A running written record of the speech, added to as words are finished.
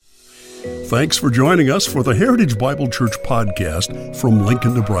Thanks for joining us for the Heritage Bible Church podcast from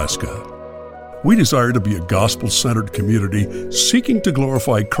Lincoln, Nebraska. We desire to be a gospel-centered community seeking to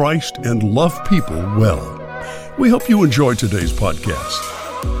glorify Christ and love people well. We hope you enjoy today's podcast.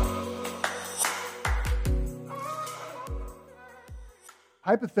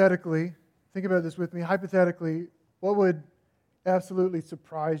 Hypothetically, think about this with me. Hypothetically, what would absolutely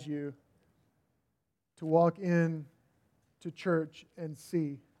surprise you to walk in to church and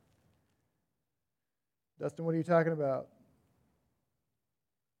see? Dustin, what are you talking about?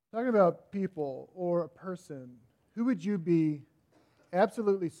 Talking about people or a person. Who would you be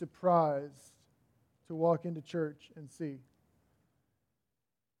absolutely surprised to walk into church and see?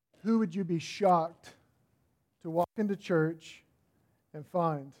 Who would you be shocked to walk into church and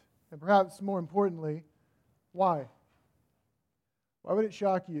find? And perhaps more importantly, why? Why would it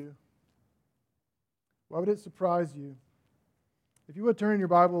shock you? Why would it surprise you? If you would turn your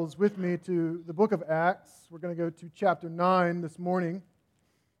Bibles with me to the book of Acts, we're going to go to chapter 9 this morning.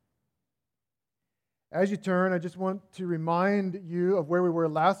 As you turn, I just want to remind you of where we were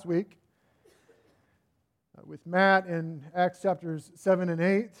last week with Matt in Acts chapters 7 and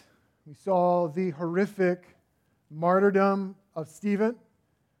 8. We saw the horrific martyrdom of Stephen.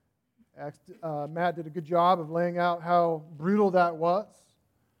 Matt did a good job of laying out how brutal that was.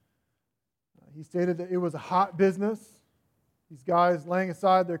 He stated that it was a hot business. These guys laying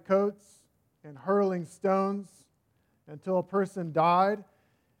aside their coats and hurling stones until a person died.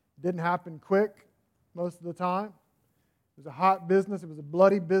 It didn't happen quick most of the time. It was a hot business. It was a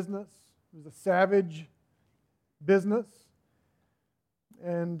bloody business. It was a savage business.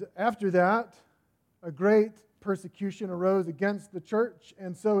 And after that, a great persecution arose against the church.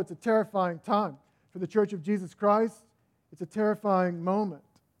 And so it's a terrifying time for the Church of Jesus Christ. It's a terrifying moment.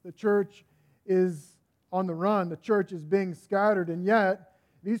 The church is on the run. The church is being scattered. And yet,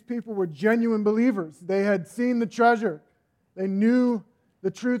 these people were genuine believers. They had seen the treasure. They knew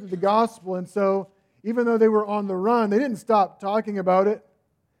the truth of the gospel. And so, even though they were on the run, they didn't stop talking about it.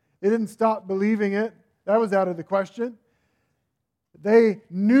 They didn't stop believing it. That was out of the question. They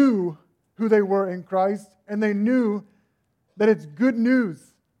knew who they were in Christ, and they knew that it's good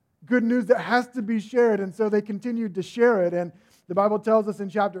news that has to be shared. And so they continued to share it. And the Bible tells us in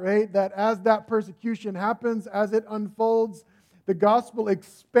chapter 8 that as that persecution happens, as it unfolds, the gospel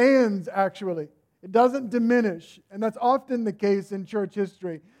expands actually. It doesn't diminish. And that's often the case in church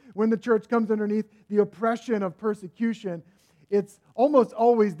history. When the church comes underneath the oppression of persecution, it's almost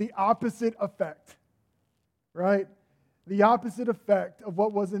always the opposite effect, right? The opposite effect of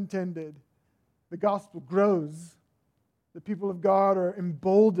what was intended. The gospel grows. The people of God are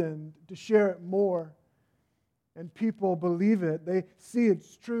emboldened to share it more. And people believe it. They see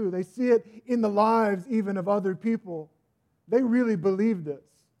it's true. They see it in the lives even of other people. They really believe this.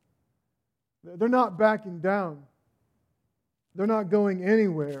 They're not backing down. They're not going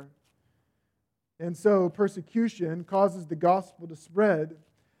anywhere. And so persecution causes the gospel to spread.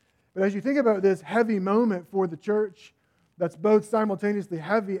 But as you think about this heavy moment for the church, that's both simultaneously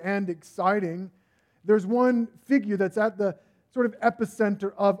heavy and exciting, there's one figure that's at the sort of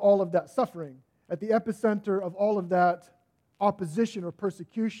epicenter of all of that suffering, at the epicenter of all of that opposition or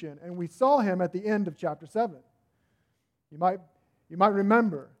persecution. And we saw him at the end of chapter 7. You might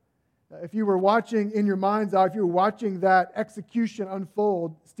remember, if you were watching in your mind's eye, if you were watching that execution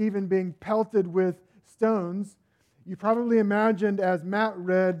unfold, Stephen being pelted with stones, you probably imagined, as Matt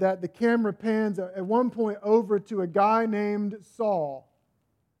read, that the camera pans at one point over to a guy named Saul.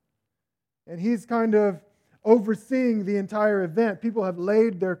 And he's kind of overseeing the entire event. People have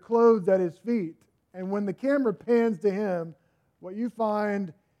laid their clothes at his feet. And when the camera pans to him, what you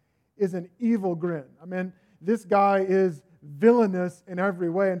find is an evil grin. I mean, this guy is villainous in every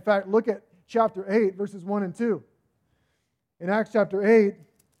way. In fact, look at chapter 8, verses 1 and 2. In Acts chapter 8,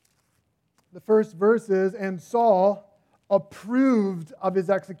 the first verse is, "And Saul approved of his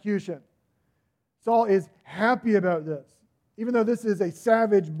execution." Saul is happy about this. Even though this is a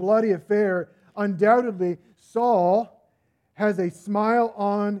savage, bloody affair, undoubtedly Saul has a smile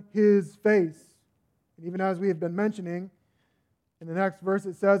on his face. And even as we have been mentioning, in the next verse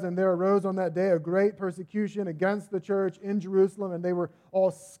it says, "And there arose on that day a great persecution against the church in Jerusalem, and they were all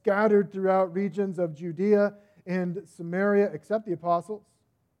scattered throughout regions of Judea and Samaria, except the apostles."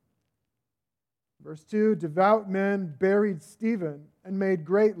 Verse 2, "Devout men buried Stephen and made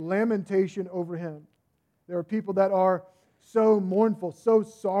great lamentation over him." There are people that are so mournful, so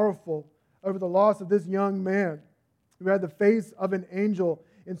sorrowful over the loss of this young man who had the face of an angel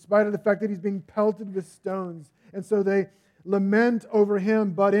in spite of the fact that he's being pelted with stones. And so they lament over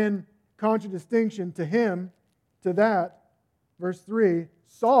him, but in contradistinction to him, to that, verse 3,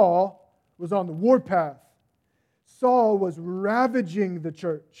 Saul was on the warpath. Saul was ravaging the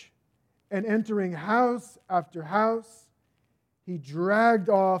church and entering house after house. He dragged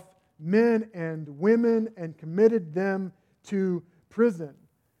off men and women and committed them to prison.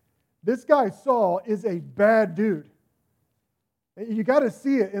 This guy, Saul, is a bad dude. You got to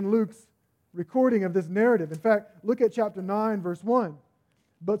see it in Luke's recording of this narrative. In fact, look at chapter 9, verse 1.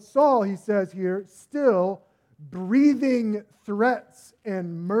 But Saul, he says here, still breathing threats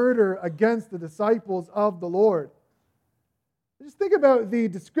and murder against the disciples of the Lord. Just think about the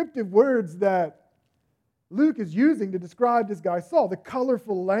descriptive words that Luke is using to describe this guy Saul, the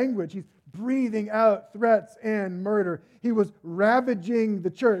colorful language. He's breathing out threats and murder. He was ravaging the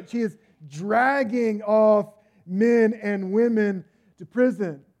church. He is dragging off men and women to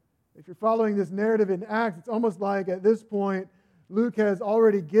prison. If you're following this narrative in Acts, it's almost like at this point, Luke has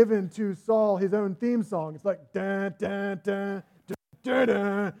already given to Saul his own theme song. It's like, dun, dun, dun, dun, dun,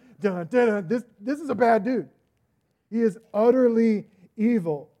 dun, dun, dun. This is a bad dude. He is utterly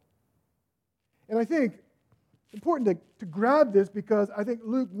evil. And I think it's important to grab this because I think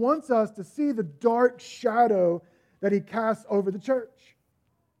Luke wants us to see the dark shadow that he casts over the church.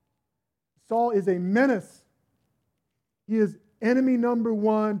 Saul is a menace. He is enemy number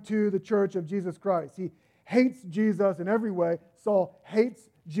one to the church of Jesus Christ. He hates Jesus in every way. Saul hates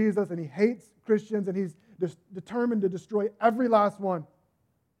Jesus and he hates Christians and he's determined to destroy every last one.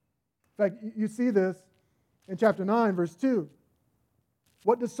 In fact, you see this in chapter 9, verse 2.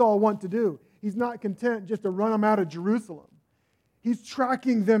 What does Saul want to do? He's not content just to run them out of Jerusalem. He's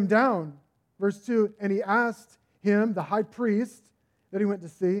tracking them down. Verse 2, and he asked him, the high priest that he went to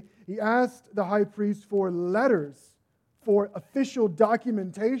see, he asked the high priest for letters, for official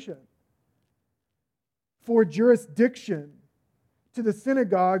documentation, for jurisdiction to the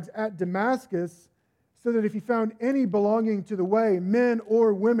synagogues at Damascus, so that if he found any belonging to the way, men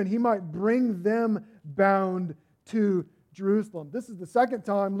or women, he might bring them bound to Jerusalem. This is the second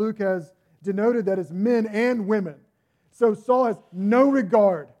time Luke has denoted that it's men and women. So Saul has no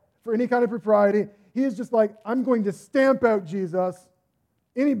regard for any kind of propriety. He is just like, I'm going to stamp out Jesus.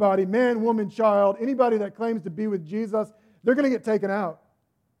 Anybody, man, woman, child, anybody that claims to be with Jesus, they're going to get taken out.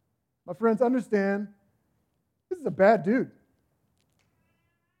 My friends, understand, this is a bad dude.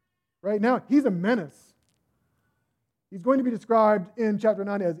 Right now, he's a menace. He's going to be described in chapter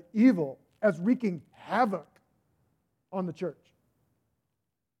 9 as evil, as wreaking havoc on the church.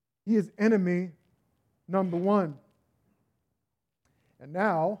 He is enemy number one. And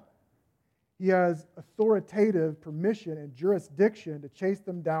now, he has authoritative permission and jurisdiction to chase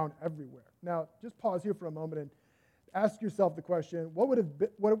them down everywhere. Now, just pause here for a moment and ask yourself the question, what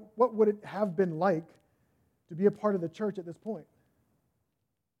would it have been like to be a part of the church at this point?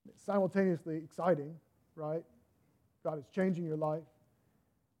 It's simultaneously exciting, right? God is changing your life.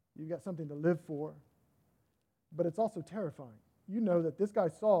 You've got something to live for. But it's also terrifying. You know that this guy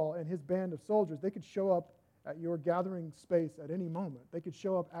Saul and his band of soldiers, they could show up at your gathering space at any moment. They could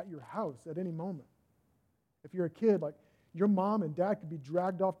show up at your house at any moment. If you're a kid, like your mom and dad could be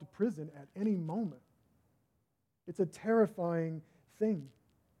dragged off to prison at any moment. It's a terrifying thing.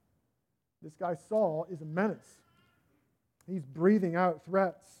 This guy Saul is a menace. He's breathing out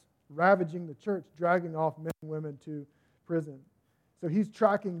threats, ravaging the church, dragging off men and women to prison. So he's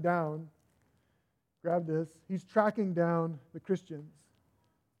tracking down, grab this, he's tracking down the Christians,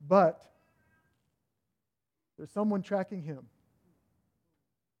 but there's someone tracking him.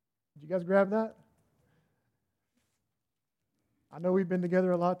 Did you guys grab that? I know we've been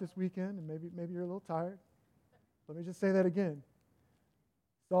together a lot this weekend, and maybe you're a little tired. Let me just say that again.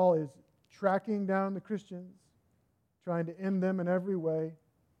 Saul is tracking down the Christians, trying to end them in every way,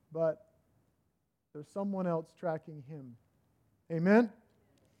 but there's someone else tracking him. Amen?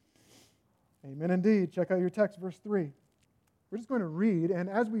 Amen indeed. Check out your text, verse 3. We're just going to read, and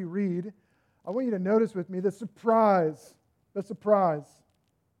as we read, I want you to notice with me the surprise. The surprise.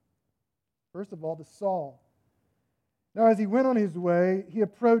 First of all, to Saul. Now, as he went on his way, he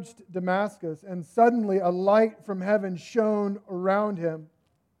approached Damascus, and suddenly a light from heaven shone around him.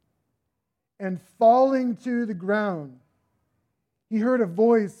 And falling to the ground, he heard a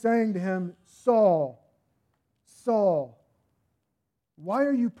voice saying to him, Saul, Saul, why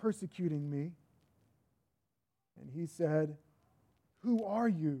are you persecuting me? And he said, who are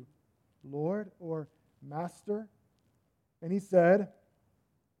you, Lord, or Master? And he said,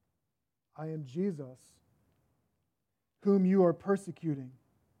 I am Jesus, whom you are persecuting.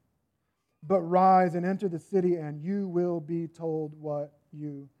 But rise and enter the city, and you will be told what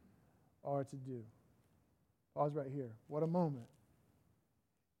you are to do. Pause right here. What a moment.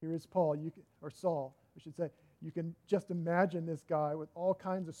 Here is Saul, I should say. You can just imagine this guy with all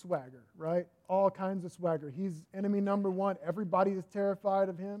kinds of swagger, right? All kinds of swagger. He's enemy number one. Everybody is terrified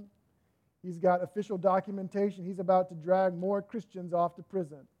of him. He's got official documentation. He's about to drag more Christians off to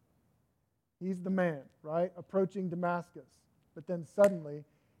prison. He's the man, right? Approaching Damascus. But then suddenly,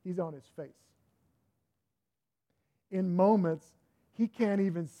 he's on his face. In moments, he can't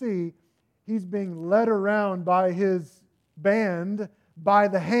even see. He's being led around by his band by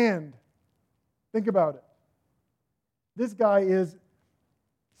the hand. Think about it. This guy is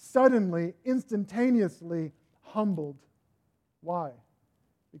suddenly, instantaneously humbled. Why?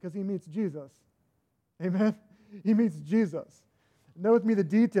 Because he meets Jesus. Amen? He meets Jesus. Note with me the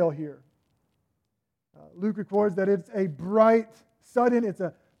detail here. Luke records that it's a bright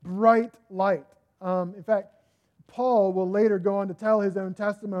light. In fact, Paul will later go on to tell his own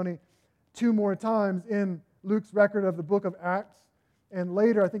testimony 2 more times in Luke's record of the book of Acts. And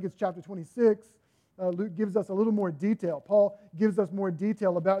later, I think it's chapter 26, Luke gives us a little more detail. Paul gives us more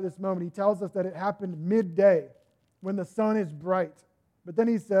detail about this moment. He tells us that it happened midday when the sun is bright. But then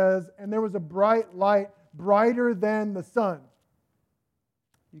he says, and there was a bright light, brighter than the sun.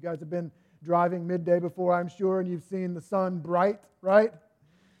 You guys have been driving midday before, I'm sure, and you've seen the sun bright, right?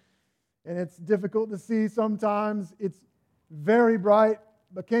 And it's difficult to see sometimes. It's very bright.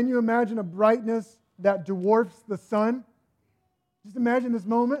 But can you imagine a brightness that dwarfs the sun? Just imagine this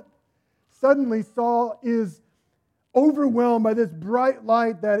moment. Suddenly, Saul is overwhelmed by this bright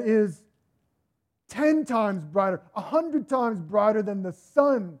light that is 10 times brighter, 100 times brighter than the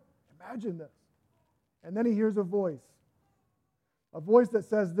sun. Imagine this. And then he hears a voice that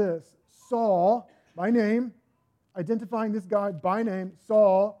says this, Saul, by name, identifying this guy by name,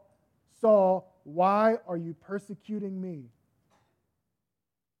 Saul, Saul, why are you persecuting me?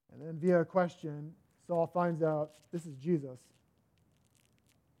 And then via a question, Saul finds out this is Jesus.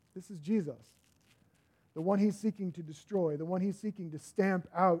 This is Jesus, the one he's seeking to destroy, the one he's seeking to stamp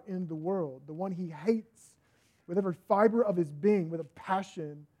out in the world, the one he hates with every fiber of his being, with a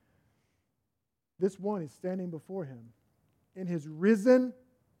passion. This one is standing before him in his risen,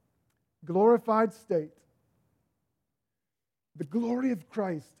 glorified state. The glory of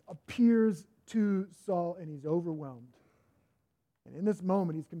Christ appears to Saul, and he's overwhelmed. And in this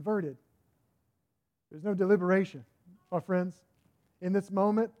moment, he's converted. There's no deliberation, my friends. In this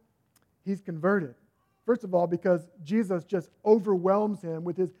moment, he's converted. First of all, because Jesus just overwhelms him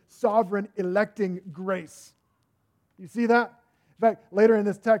with his sovereign electing grace. You see that? In fact, later in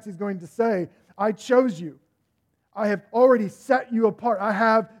this text, he's going to say, I chose you. I have already set you apart. I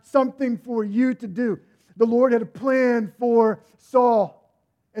have something for you to do. The Lord had a plan for Saul.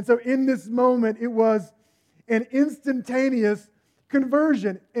 And so in this moment, it was an instantaneous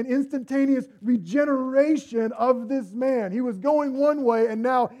conversion, an instantaneous regeneration of this man. He was going one way, and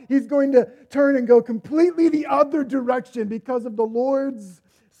now he's going to turn and go completely the other direction because of the Lord's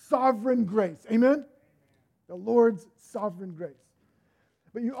sovereign grace. Amen? The Lord's sovereign grace.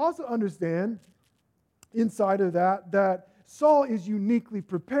 But you also understand, inside of that Saul is uniquely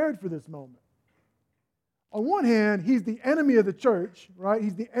prepared for this moment. On one hand, he's the enemy of the church, right?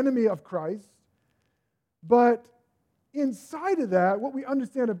 He's the enemy of Christ. But inside of that, what we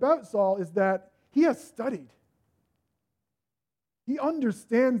understand about Saul is that he has studied. He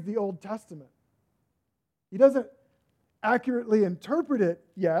understands the Old Testament. He doesn't accurately interpret it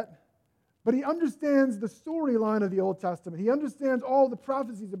yet, but he understands the storyline of the Old Testament. He understands all the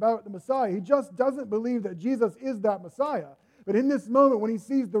prophecies about the Messiah. He just doesn't believe that Jesus is that Messiah. But in this moment, when he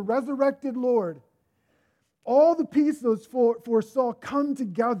sees the resurrected Lord, all the pieces for Saul come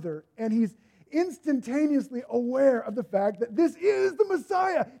together, and he's instantaneously aware of the fact that this is the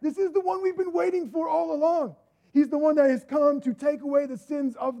Messiah. This is the one we've been waiting for all along. He's the one that has come to take away the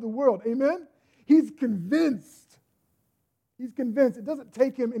sins of the world. Amen? He's convinced. He's convinced. It doesn't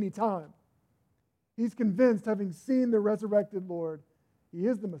take him any time. He's convinced, having seen the resurrected Lord, he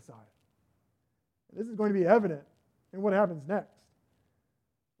is the Messiah. And this is going to be evident in what happens next.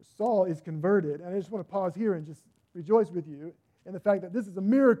 Saul is converted, and I just want to pause here and just rejoice with you in the fact that this is a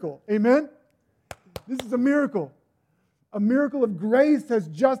miracle. Amen? This is a miracle. A miracle of grace has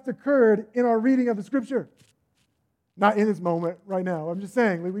just occurred in our reading of the Scripture. Not in this moment right now. I'm just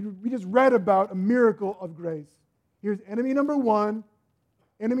saying, we just read about a miracle of grace. Here's enemy number one,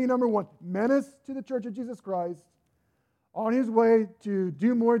 menace to the Church of Jesus Christ, on his way to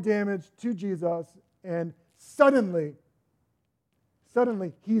do more damage to Jesus, and suddenly,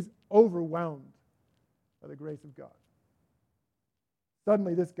 he's overwhelmed by the grace of God.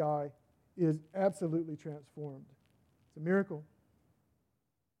 Suddenly, this guy is absolutely transformed. It's a miracle.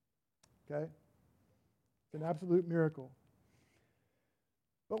 Okay? It's an absolute miracle.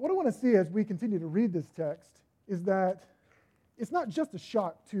 But what I want to see as we continue to read this text is that it's not just a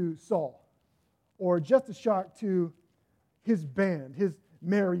shock to Saul or just a shock to his band, his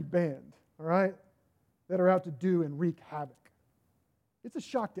merry band, all right, that are out to do and wreak havoc. It's a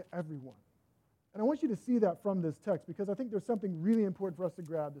shock to everyone. And I want you to see that from this text because I think there's something really important for us to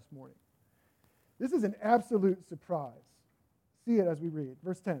grab this morning. This is an absolute surprise. See it as we read.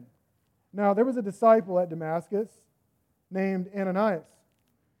 Verse 10. Now there was a disciple at Damascus named Ananias.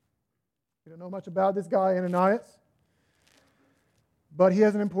 We don't know much about this guy, Ananias, but he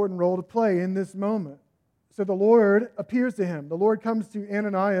has an important role to play in this moment. So the Lord appears to him. The Lord comes to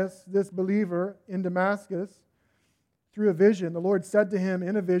Ananias, this believer in Damascus, through a vision. The Lord said to him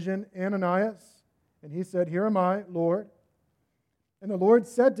in a vision, Ananias, and he said, Here am I, Lord. And the Lord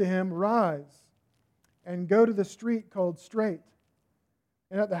said to him, Rise and go to the street called Straight,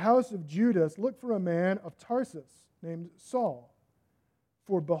 and at the house of Judas look for a man of Tarsus named Saul,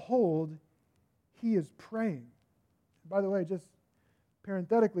 for behold, he is praying. By the way, just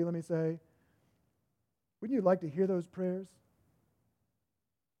parenthetically, let me say, wouldn't you like to hear those prayers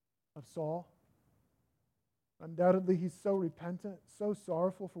of Saul? Undoubtedly, he's so repentant, so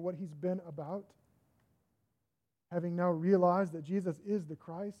sorrowful for what he's been about. Having now realized that Jesus is the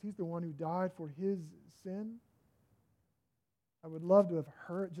Christ, he's the one who died for his sin. I would love to have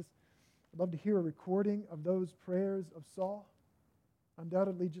I'd love to hear a recording of those prayers of Saul.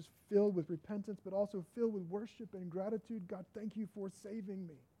 Undoubtedly just filled with repentance, but also filled with worship and gratitude. God, thank you for saving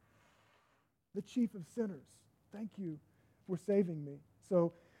me. The chief of sinners, thank you for saving me.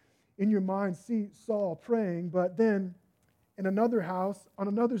 So in your mind, see Saul praying, but then in another house, on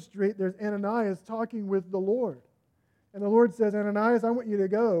another street, there's Ananias talking with the Lord. And the Lord says, Ananias, I want you to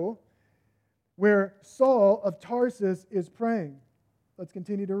go where Saul of Tarsus is praying. Let's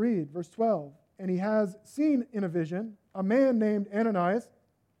continue to read. Verse 12. And he has seen in a vision a man named Ananias,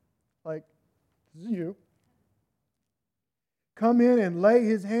 like this is you, come in and lay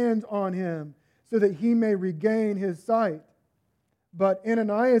his hands on him so that he may regain his sight. But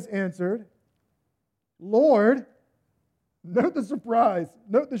Ananias answered, Lord, note the surprise,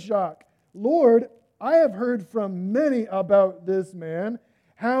 note the shock. Lord, I have heard from many about this man,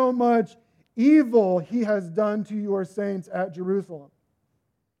 how much evil he has done to your saints at Jerusalem.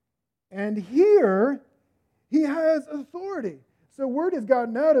 And here he has authority. So word has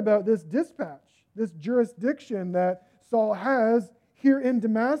gotten out about this dispatch, this jurisdiction that Saul has here in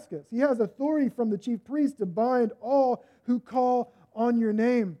Damascus. He has authority from the chief priest to bind all who call on your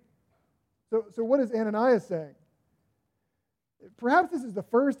name. So what is Ananias saying? Perhaps this is the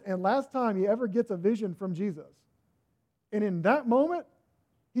first and last time he ever gets a vision from Jesus. And in that moment,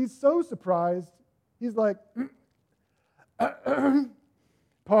 he's so surprised, he's like,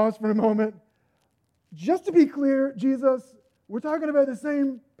 pause for a moment. Just to be clear, Jesus, we're talking about the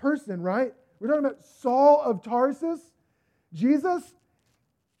same person, right? We're talking about Saul of Tarsus. Jesus,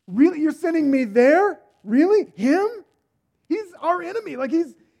 really? You're sending me there? Really? Him? He's our enemy. Like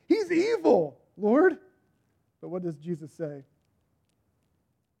he's evil, Lord. But what does Jesus say?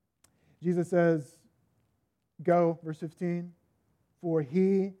 Jesus says, go, verse 15, for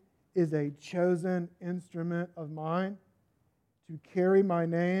he is a chosen instrument of mine to carry my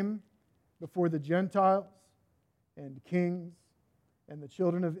name before the Gentiles and kings and the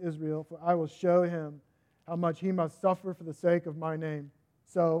children of Israel, for I will show him how much he must suffer for the sake of my name.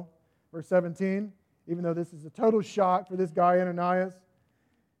 So, verse 17, even though this is a total shock for this guy Ananias,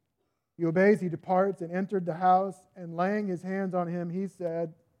 he obeys, he departs and entered the house, and laying his hands on him, he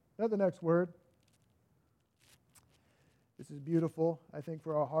said, not the next word. This is beautiful, I think,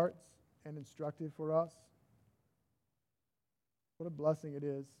 for our hearts and instructive for us. What a blessing it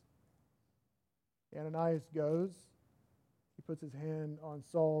is. Ananias goes. He puts his hand on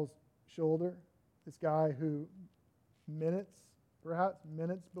Saul's shoulder. This guy who perhaps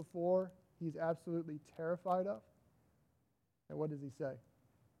minutes before, he's absolutely terrified of. And what does he say?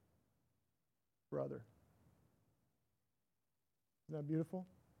 Brother. Isn't that beautiful?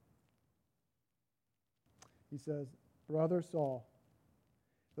 He says, Brother Saul,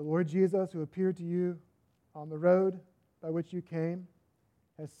 the Lord Jesus, who appeared to you on the road by which you came,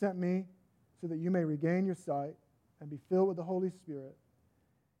 has sent me so that you may regain your sight and be filled with the Holy Spirit.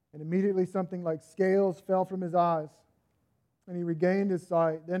 And immediately something like scales fell from his eyes, and he regained his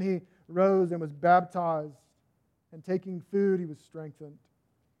sight. Then he rose and was baptized, and taking food he was strengthened.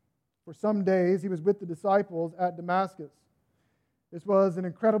 For some days he was with the disciples at Damascus. This was an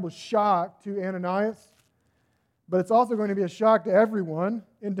incredible shock to Ananias, but it's also going to be a shock to everyone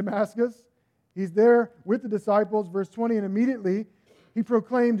in Damascus. He's there with the disciples, verse 20, and immediately he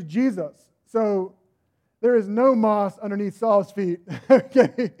proclaimed Jesus. So There is no moss underneath Saul's feet.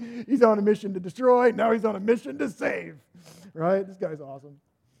 Okay, he's on a mission to destroy. Now he's on a mission to save. Right? This guy's awesome.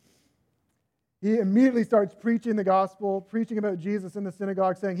 He immediately starts preaching the gospel, preaching about Jesus in the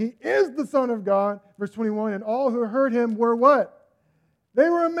synagogue, saying he is the Son of God. Verse 21, and all who heard him were what? They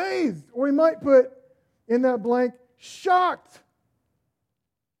were amazed. Or we might put in that blank, shocked.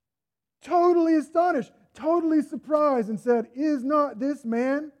 Totally astonished, totally surprised, and said, is not this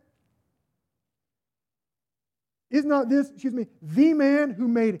man, the man who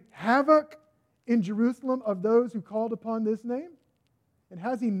made havoc in Jerusalem of those who called upon this name? And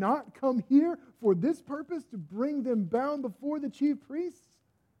has he not come here for this purpose, to bring them bound before the chief priests?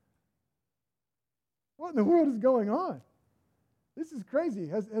 What in the world is going on? This is crazy.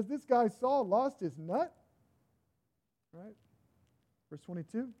 Has this guy Saul lost his nut? Right? Verse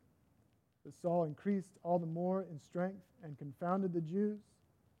 22. But Saul increased all the more in strength and confounded the Jews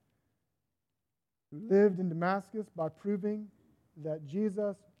who lived in Damascus by proving that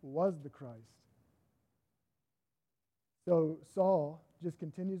Jesus was the Christ. So Saul just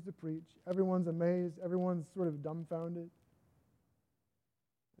continues to preach. Everyone's amazed. Everyone's sort of dumbfounded.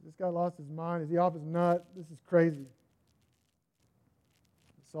 This guy lost his mind. Is he off his nut? This is crazy.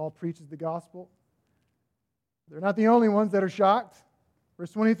 Saul preaches the gospel. They're not the only ones that are shocked.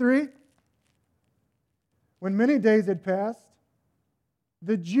 Verse 23. When many days had passed,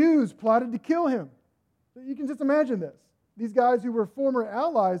 the Jews plotted to kill him. You can just imagine this. These guys who were former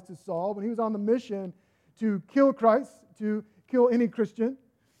allies to Saul when he was on the mission to kill Christ, to kill any Christian.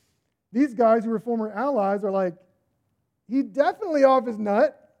 These guys who were former allies are like, he's definitely off his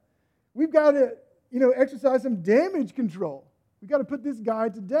nut. We've got to, exercise some damage control. We've got to put this guy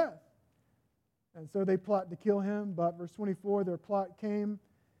to death. And so they plot to kill him, but verse 24, their plot came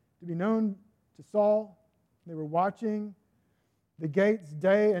to be known to Saul. They were watching the gates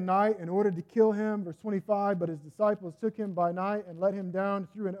day and night in order to kill him. Verse 25, but his disciples took him by night and let him down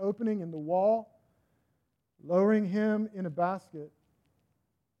through an opening in the wall, lowering him in a basket.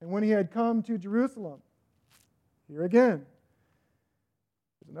 And when he had come to Jerusalem, here again,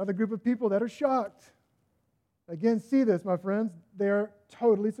 there's another group of people that are shocked. Again, see this, my friends. They're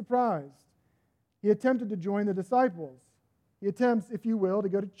totally surprised. He attempted to join the disciples. He attempts, if you will, to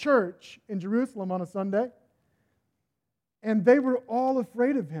go to church in Jerusalem on a Sunday. And they were all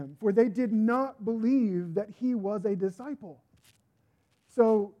afraid of him, for they did not believe that he was a disciple.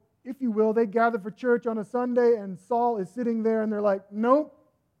 So, if you will, they gather for church on a Sunday, and Saul is sitting there, and they're like, nope,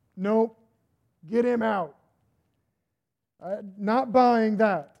 get him out. Not buying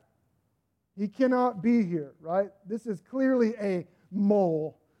that. He cannot be here, right? This is clearly a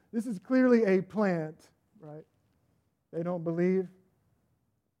mole. This is clearly a plant, right? They don't believe.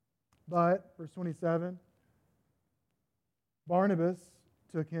 But, verse 27, Barnabas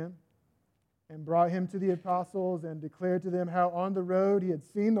took him and brought him to the apostles and declared to them how on the road he had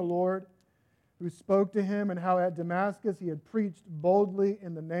seen the Lord, who spoke to him, and how at Damascus he had preached boldly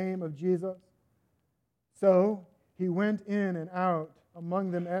in the name of Jesus. So he went in and out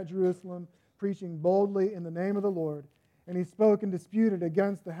among them at Jerusalem, preaching boldly in the name of the Lord. And he spoke and disputed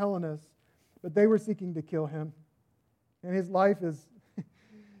against the Hellenists, but they were seeking to kill him. And his life is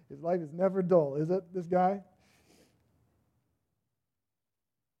never dull, is it, this guy?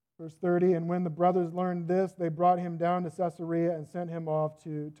 Verse 30, and when the brothers learned this, they brought him down to Caesarea and sent him off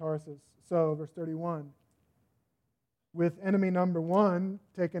to Tarsus. So, verse 31, with enemy number one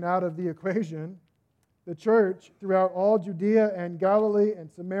taken out of the equation, the church throughout all Judea and Galilee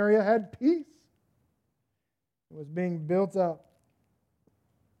and Samaria had peace. It was being built up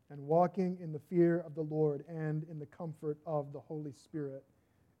and walking in the fear of the Lord and in the comfort of the Holy Spirit.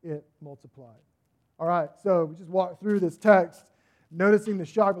 It multiplied. All right, so we just walked through this text, noticing the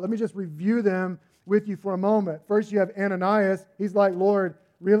shock, but let me just review them with you for a moment. First, you have Ananias. He's like, Lord,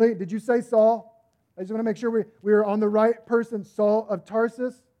 really? Did you say Saul? I just want to make sure we are on the right person. Saul of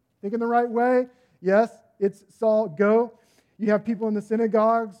Tarsus. Thinking the right way? Yes, it's Saul. Go. You have people in the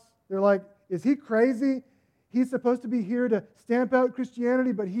synagogues. They're like, is he crazy? He's supposed to be here to stamp out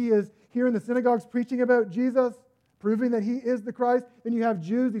Christianity, but he is here in the synagogues preaching about Jesus, proving that he is the Christ. Then you have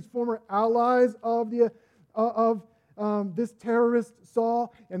Jews, these former allies of this terrorist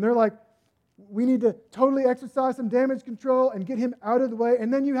Saul, and they're like, we need to totally exercise some damage control and get him out of the way.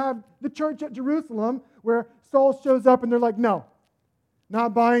 And then you have the church at Jerusalem where Saul shows up and they're like, no,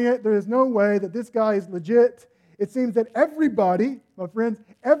 not buying it. There is no way that this guy is legit. It seems that everybody, my friends,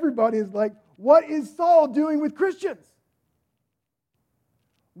 everybody is like, what is Saul doing with Christians?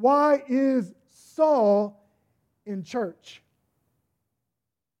 Why is Saul in church?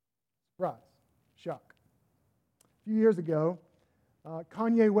 Surprise, shock. A few years ago,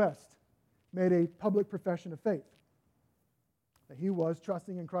 Kanye West, made a public profession of faith that he was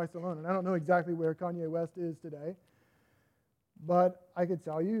trusting in Christ alone. And I don't know exactly where Kanye West is today, but I could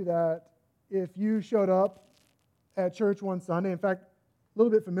tell you that if you showed up at church one Sunday, in fact, a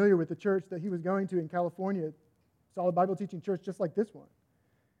little bit familiar with the church that he was going to in California, solid Bible teaching church just like this one,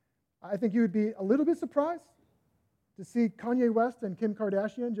 I think you would be a little bit surprised to see Kanye West and Kim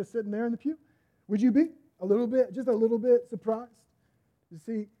Kardashian just sitting there in the pew. Would you be a little bit, just a little bit surprised to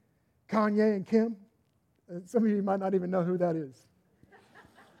see Kanye and Kim? Some of you might not even know who that is.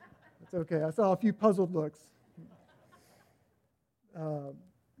 That's okay. I saw a few puzzled looks.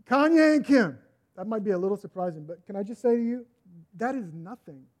 Kanye and Kim. That might be a little surprising, but can I just say to you, that is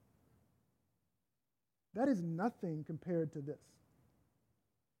nothing. That is nothing compared to this.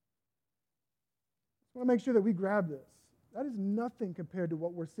 I want to make sure that we grab this. That is nothing compared to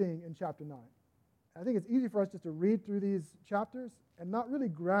what we're seeing in chapter 9. I think it's easy for us just to read through these chapters and not really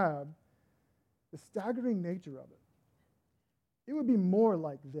grab the staggering nature of it. It would be more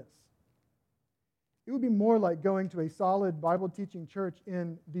like this. It would be more like going to a solid Bible teaching church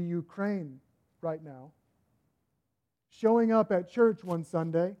in the Ukraine right now, showing up at church one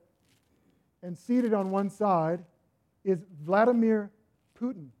Sunday, and seated on one side is Vladimir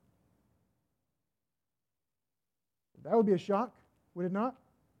Putin. That would be a shock, would it not?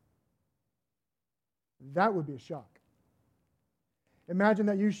 That would be a shock. Imagine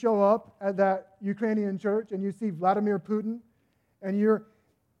that you show up at that Ukrainian church and you see Vladimir Putin, and your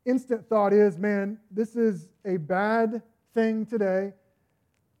instant thought is, man, this is a bad thing today.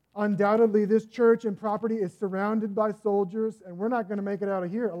 Undoubtedly, this church and property is surrounded by soldiers, and we're not going to make it out of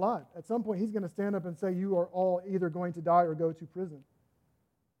here alive. At some point, he's going to stand up and say, you are all either going to die or go to prison.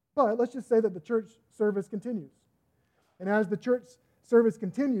 But let's just say that the church service continues. And as the church service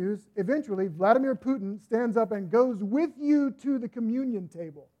continues, eventually Vladimir Putin stands up and goes with you to the communion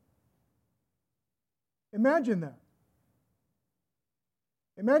table. Imagine that.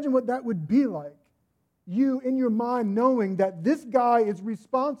 Imagine what that would be like. You, in your mind, knowing that this guy is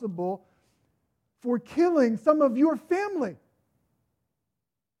responsible for killing some of your family.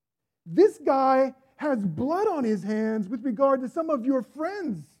 This guy has blood on his hands with regard to some of your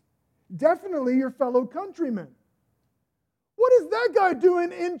friends, definitely your fellow countrymen. What is that guy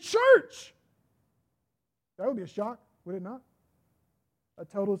doing in church? That would be a shock, would it not? A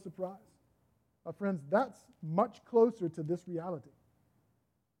total surprise. My friends, that's much closer to this reality.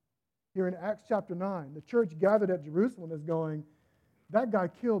 Here in Acts chapter 9, the church gathered at Jerusalem is going, that guy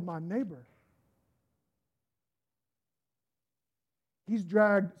killed my neighbor. He's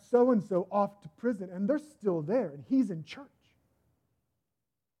dragged so-and-so off to prison, and they're still there, and he's in church.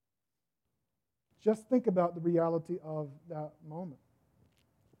 Just think about the reality of that moment.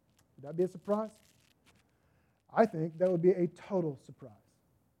 Would that be a surprise? I think that would be a total surprise.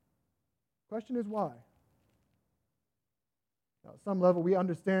 Question is why? Now, at some level, we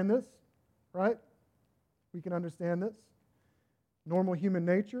understand this, right? We can understand this. Normal human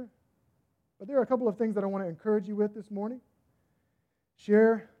nature. But there are a couple of things that I want to encourage you with this morning.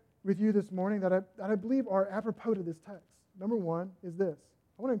 Share with you this morning that I believe are apropos to this text. Number one is this.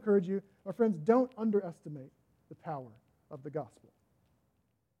 I want to encourage you, my friends, don't underestimate the power of the gospel.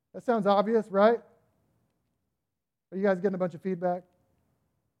 That sounds obvious, right? Are you guys getting a bunch of feedback?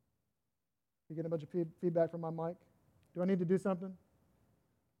 You getting a bunch of feedback from my mic? Do I need to do something?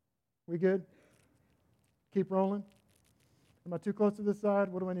 We good? Keep rolling? Am I too close to this side?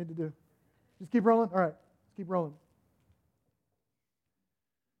 What do I need to do? Just keep rolling? All right, let's keep rolling.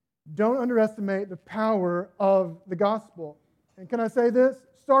 Don't underestimate the power of the gospel. And can I say this?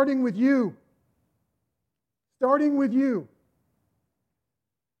 Starting with you. Starting with you.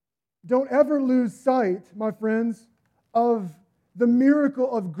 Don't ever lose sight, my friends, of the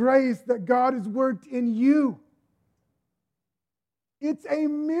miracle of grace that God has worked in you. It's a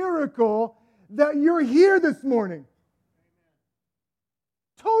miracle that you're here this morning.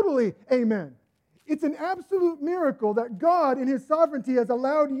 Totally amen. It's an absolute miracle that God in His sovereignty has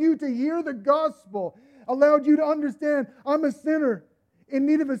allowed you to hear the gospel, allowed you to understand, I'm a sinner in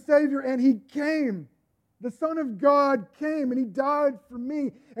need of a Savior, and He came. The Son of God came and He died for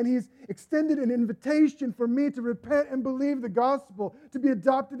me, and He's extended an invitation for me to repent and believe the gospel, to be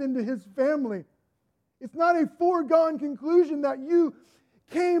adopted into His family. It's not a foregone conclusion that you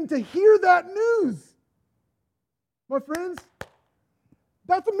came to hear that news. My friends,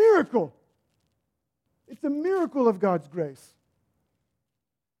 that's a miracle. It's a miracle of God's grace.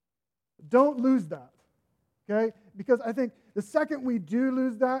 Don't lose that, okay? Because I think the second we do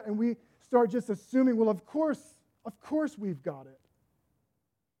lose that and we start just assuming, well, of course we've got it.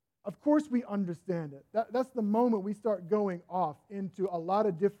 Of course we understand it. That's the moment we start going off into a lot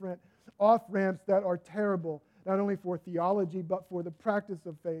of different off-ramps that are terrible, not only for theology, but for the practice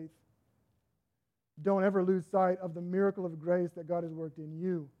of faith. Don't ever lose sight of the miracle of grace that God has worked in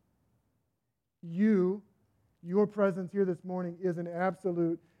you. Your presence here this morning is an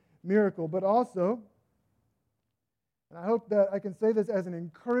absolute miracle, but also, and I hope that I can say this as an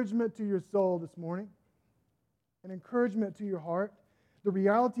encouragement to your soul this morning, an encouragement to your heart, the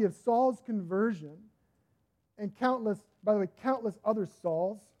reality of Saul's conversion and countless other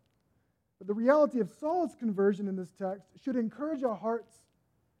Sauls, but the reality of Saul's conversion in this text should encourage our hearts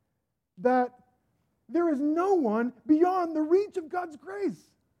that there is no one beyond the reach of God's grace.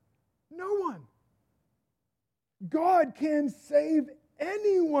 No one. God can save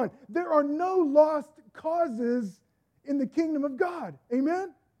anyone. There are no lost causes in the kingdom of God.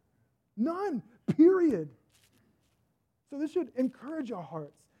 Amen? None. Period. So this should encourage our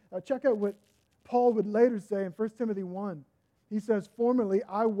hearts. Check out what Paul would later say in 1 Timothy 1. He says, "Formerly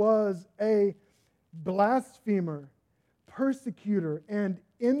I was a blasphemer, persecutor, and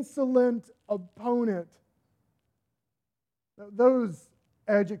insolent opponent." Those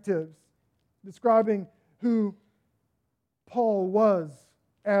adjectives describing who Paul was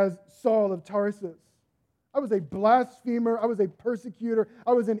as Saul of Tarsus. I was a blasphemer, I was a persecutor,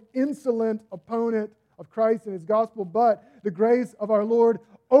 I was an insolent opponent of Christ and his gospel, but the grace of our Lord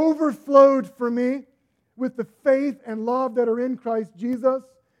overflowed for me with the faith and love that are in Christ Jesus.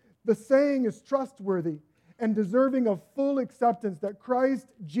 The saying is trustworthy and deserving of full acceptance that Christ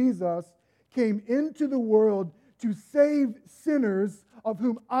Jesus came into the world to save sinners, of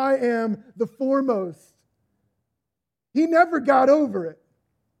whom I am the foremost. He never got over it.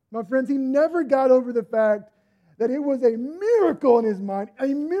 My friends, he never got over the fact that it was a miracle in his mind,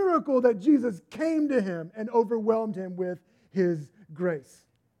 a miracle that Jesus came to him and overwhelmed him with his grace.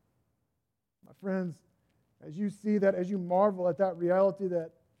 My friends, as you see that, as you marvel at that reality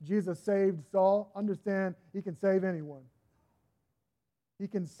that Jesus saved Saul, understand he can save anyone. He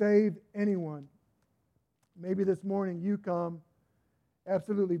can save anyone. Maybe this morning you come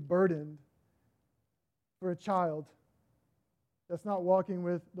absolutely burdened for a child that's not walking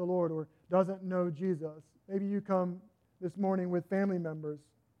with the Lord or doesn't know Jesus. Maybe you come this morning with family members,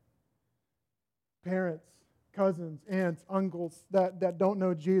 parents, cousins, aunts, uncles that don't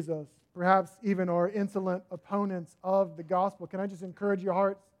know Jesus, perhaps even are insolent opponents of the gospel. Can I just encourage your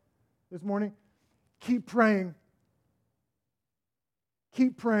hearts this morning? Keep praying.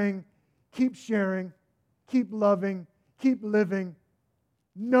 Keep praying. Keep sharing. Keep loving. Keep living.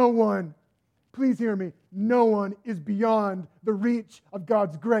 No one, please hear me, no one is beyond the reach of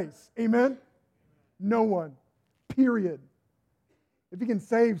God's grace. Amen? No one. Period. If he can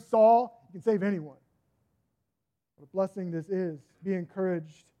save Saul, he can save anyone. What a blessing this is. Be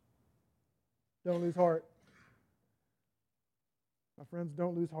encouraged. Don't lose heart. My friends,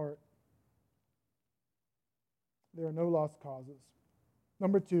 don't lose heart. There are no lost causes.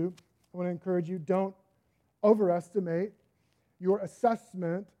 Number 2, I want to encourage you, don't overestimate your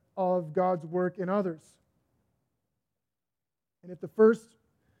assessment of God's work in others. And if the first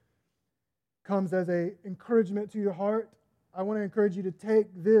comes as an encouragement to your heart, I want to encourage you to take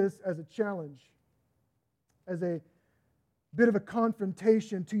this as a challenge, as a bit of a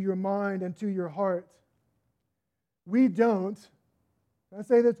confrontation to your mind and to your heart. We don't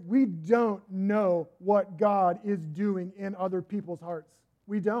know what God is doing in other people's hearts.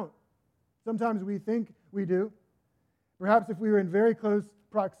 We don't. Sometimes we think we do. Perhaps if we were in very close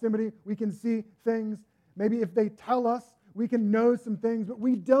proximity, we can see things. Maybe if they tell us, we can know some things, but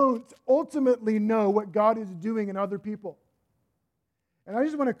we don't ultimately know what God is doing in other people. And I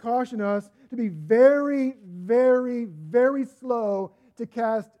just want to caution us to be very, very, very slow to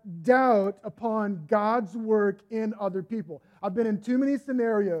cast doubt upon God's work in other people. I've been in too many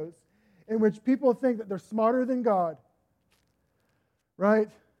scenarios in which people think that they're smarter than God, right?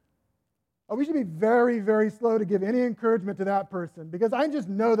 Oh, we should be very, very slow to give any encouragement to that person because I just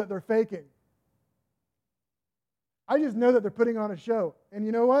know that they're faking. I just know that they're putting on a show. And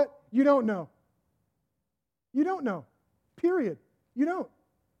you know what? You don't know. You don't know. Period. You don't.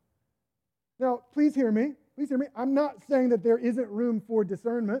 Now, please hear me. Please hear me. I'm not saying that there isn't room for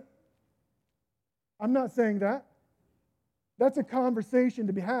discernment. I'm not saying that. That's a conversation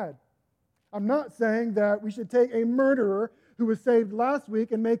to be had. I'm not saying that we should take a murderer who was saved last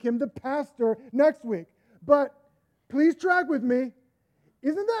week and make him the pastor next week. But please track with me.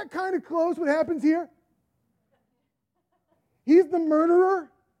 Isn't that kind of close what happens here? He's the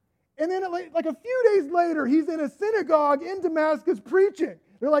murderer, and then like a few days later, he's in a synagogue in Damascus preaching.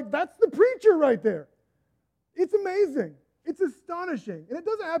 They're like, that's the preacher right there. It's amazing. It's astonishing. And it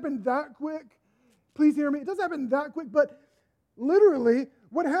doesn't happen that quick. Please hear me. It doesn't happen that quick, but literally,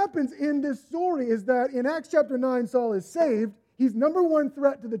 what happens in this story is that in Acts chapter 9, Saul is saved. He's number one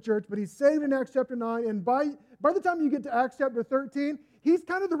threat to the church, but he's saved in Acts chapter 9. And by the time you get to Acts chapter 13, he's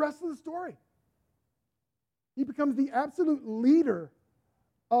kind of the rest of the story. He becomes the absolute leader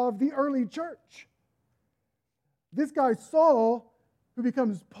of the early church. This guy, Saul, who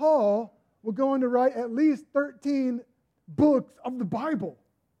becomes Paul, will go on to write at least 13 books of the Bible.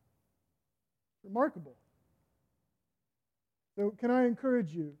 Remarkable. So can I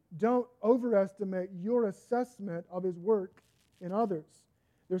encourage you, don't overestimate your assessment of his work in others.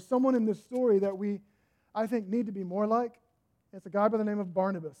 There's someone in this story that I think, need to be more like. It's a guy by the name of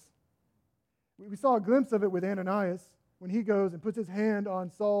Barnabas. We saw a glimpse of it with Ananias when he goes and puts his hand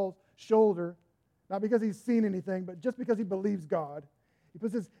on Saul's shoulder, not because he's seen anything, but just because he believes God. He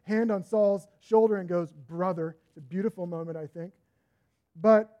puts his hand on Saul's shoulder and goes, "Brother." It's a beautiful moment, I think.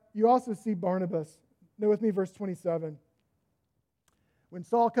 But you also see Barnabas. Note with me verse 27. When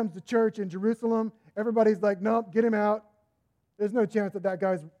Saul comes to church in Jerusalem, everybody's like, "Nope, get him out. There's no chance that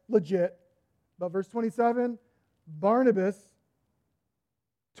guy's legit." But verse 27, Barnabas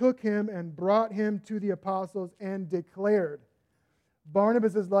took him and brought him to the apostles and declared.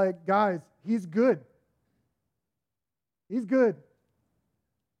 Barnabas is like, "Guys, he's good. He's good.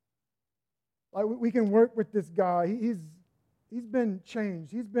 Like, we can work with this guy. He's been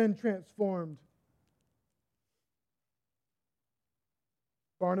changed. He's been transformed."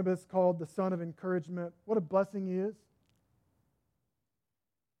 Barnabas, called the son of encouragement. What a blessing he is.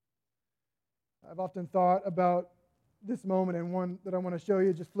 I've often thought about this moment, and one that I want to show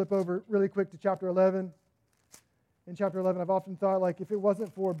you. Just flip over really quick to chapter 11. In chapter 11, I've often thought, like, if it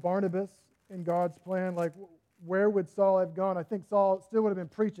wasn't for Barnabas in God's plan, like, where would Saul have gone? I think Saul still would have been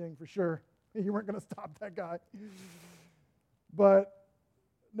preaching for sure. You weren't going to stop that guy. But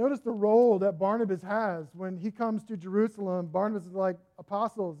notice the role that Barnabas has when he comes to Jerusalem. Barnabas is like,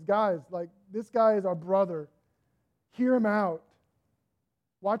 "Apostles, guys, like, this guy is our brother. Hear him out.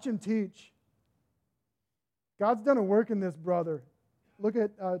 Watch him teach. God's done a work in this brother." Look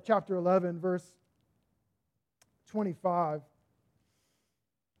at chapter 11, verse 25.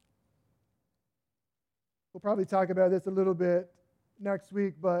 We'll probably talk about this a little bit next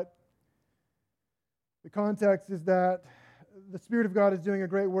week, but the context is that the Spirit of God is doing a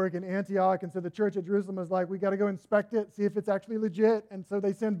great work in Antioch, and so the church at Jerusalem is like, "We got to go inspect it, see if it's actually legit." And so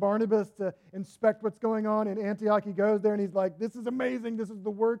they send Barnabas to inspect what's going on in Antioch. He goes there and he's like, "This is amazing. This is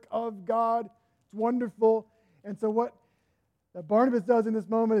the work of God. It's wonderful." And so what Barnabas does in this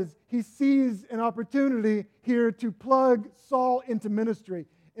moment is he sees an opportunity here to plug Saul into ministry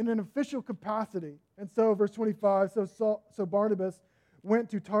in an official capacity. And so verse 25, so Barnabas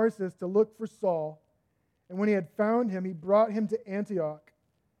went to Tarsus to look for Saul. And when he had found him, he brought him to Antioch.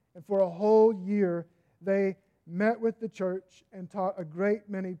 And for a whole year, they met with the church and taught a great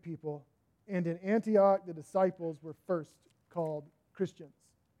many people. And in Antioch, the disciples were first called Christians.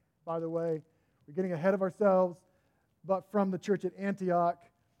 By the way, we're getting ahead of ourselves, but from the church at Antioch,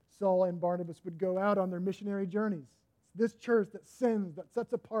 Saul and Barnabas would go out on their missionary journeys. It's this church that sends, that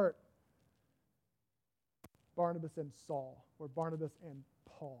sets apart Barnabas and Saul, or Barnabas and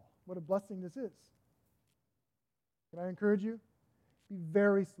Paul. What a blessing this is. Can I encourage you? Be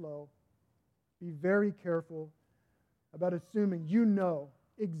very slow. Be very careful about assuming you know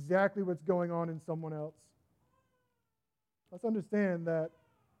exactly what's going on in someone else. Let's understand that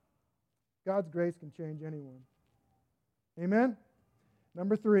God's grace can change anyone. Amen?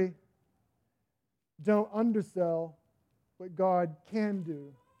 Number 3, don't undersell what God can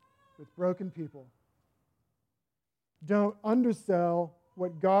do with broken people. Don't undersell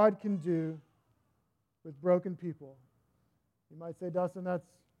what God can do with broken people. You might say, "Dustin, that's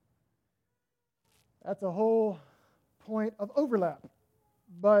a whole point of overlap."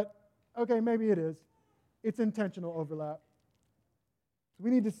 But, okay, maybe it is. It's intentional overlap. So we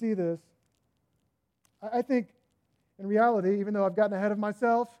need to see this. I think, in reality, even though I've gotten ahead of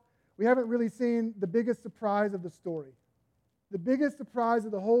myself, we haven't really seen the biggest surprise of the story. The biggest surprise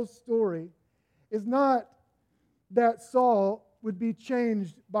of the whole story is not that Saul would be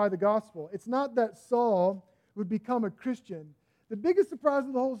changed by the gospel. It's not that Saul would become a Christian. The biggest surprise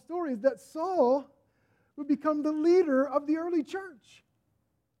of the whole story is that Saul would become the leader of the early church.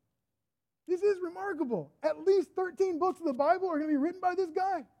 This is remarkable. At least 13 books of the Bible are going to be written by this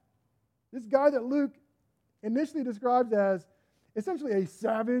guy. This guy that Luke initially describes as essentially a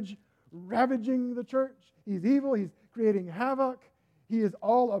savage ravaging the church. He's evil. He's creating havoc. He is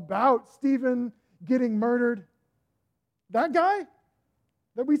all about Stephen getting murdered. That guy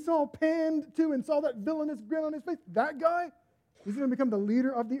that we saw panned to and saw that villainous grin on his face, that guy is going to become the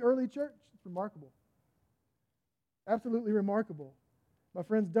leader of the early church. It's remarkable. Absolutely remarkable. My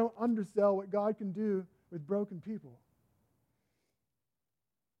friends, don't undersell what God can do with broken people.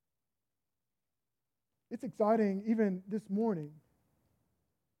 It's exciting, even this morning,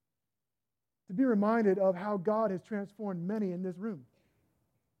 to be reminded of how God has transformed many in this room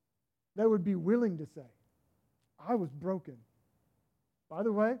that would be willing to say, I was broken. By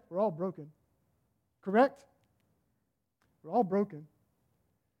the way, we're all broken. Correct? We're all broken.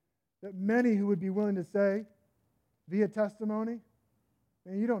 That many who would be willing to say, via testimony,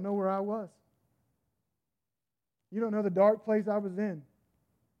 man, you don't know where I was. You don't know the dark place I was in.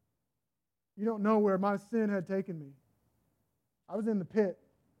 You don't know where my sin had taken me. I was in the pit.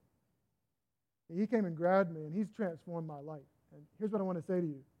 And He came and grabbed me, and He's transformed my life. And here's what I want to say to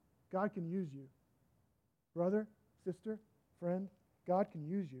you. God can use you. Brother, sister, friend, God can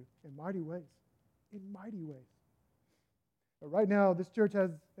use you in mighty ways. In mighty ways. But right now, this church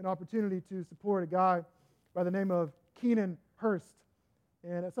has an opportunity to support a guy by the name of Keenan Hurst.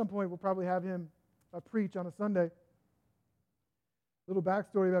 And at some point, we'll probably have him preach on a Sunday. Little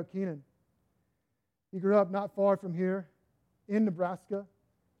backstory about Keenan. He grew up not far from here in Nebraska.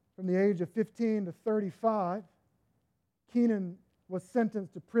 From the age of 15 to 35, Keenan was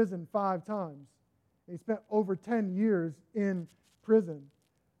sentenced to prison 5 times. He spent over 10 years in prison.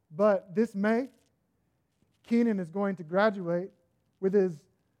 But this May, Keenan is going to graduate with his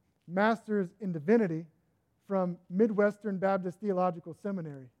master's in divinity from Midwestern Baptist Theological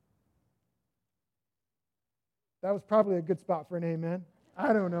Seminary. That was probably a good spot for an amen.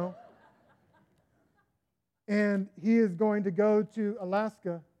 I don't know. And he is going to go to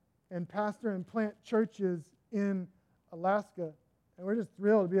Alaska and pastor and plant churches in Alaska. And we're just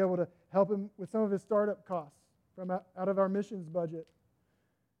thrilled to be able to help him with some of his startup costs from out of our missions budget.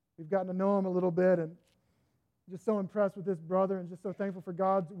 We've gotten to know him a little bit and just so impressed with this brother and just so thankful for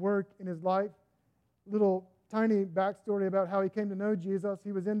God's work in his life. Little tiny backstory about how he came to know Jesus.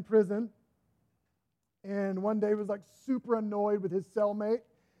 He was in prison and one day he was like super annoyed with his cellmate,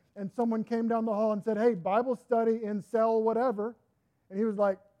 and someone came down the hall and said, hey, Bible study in cell whatever. And he was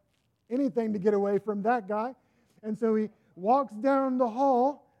like, anything to get away from that guy. And so he walks down the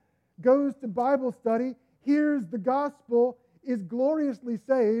hall, goes to Bible study, hears the gospel, is gloriously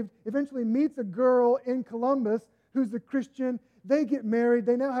saved, eventually meets a girl in Columbus who's a Christian. They get married.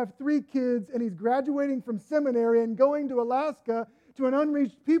 They now have 3 kids, and he's graduating from seminary and going to Alaska to an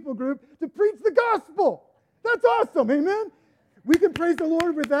unreached people group to preach the gospel. That's awesome, amen? We can praise the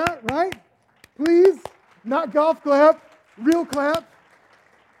Lord with that, right? Please, not golf clap, real clap.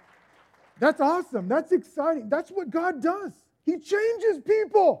 That's awesome. That's exciting. That's what God does. He changes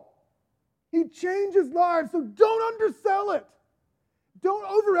people. He changes lives. So don't undersell it. Don't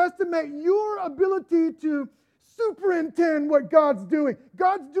overestimate your ability to superintend what God's doing.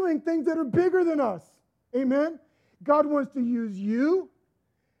 God's doing things that are bigger than us. Amen? God wants to use you,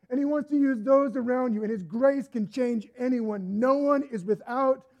 and He wants to use those around you, and His grace can change anyone. No one is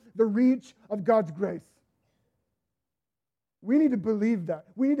without the reach of God's grace. We need to believe that.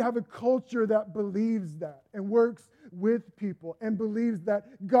 We need to have a culture that believes that and works with people and believes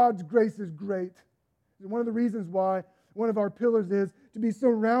that God's grace is great. And one of the reasons why one of our pillars is to be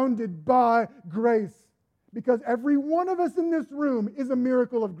surrounded by grace, because every one of us in this room is a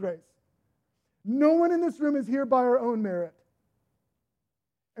miracle of grace. No one in this room is here by our own merit.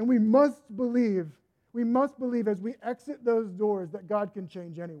 And we must believe as we exit those doors that God can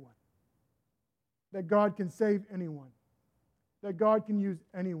change anyone, that God can save anyone, that God can use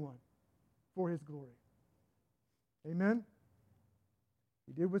anyone for His glory. Amen?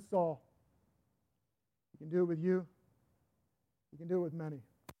 He did with Saul. He can do it with you. He can do it with many.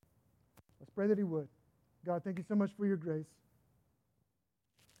 Let's pray that He would. God, thank You so much for Your grace.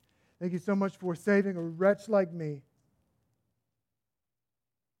 Thank You so much for saving a wretch like me.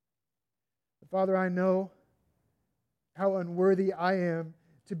 Father, I know how unworthy I am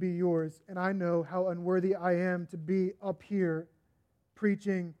to be Yours, and I know how unworthy I am to be up here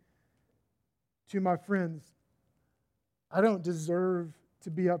preaching to my friends. I don't deserve to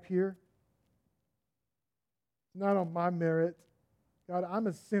be up here. Not on my merit. God, I'm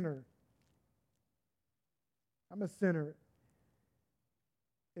a sinner. I'm a sinner.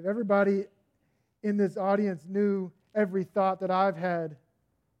 If everybody in this audience knew every thought that I've had,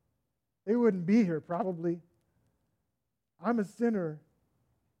 they wouldn't be here probably. I'm a sinner.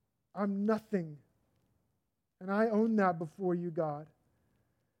 I'm nothing. And I own that before You, God.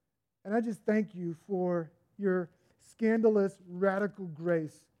 And I just thank You for Your scandalous, radical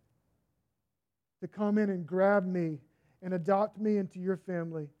grace to come in and grab me and adopt me into Your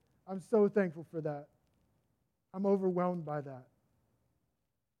family. I'm so thankful for that. I'm overwhelmed by that.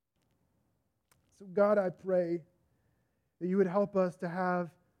 So God, I pray that you would help us to have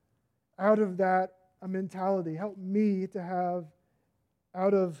out of that a mentality. Help me to have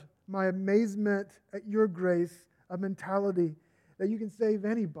out of my amazement at your grace a mentality that you can save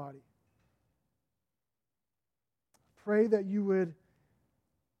anybody. Pray that you would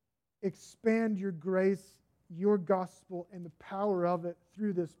expand your grace, your gospel, and the power of it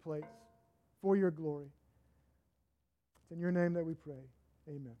through this place for your glory. It's in your name that we pray.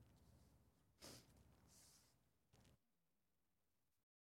 Amen.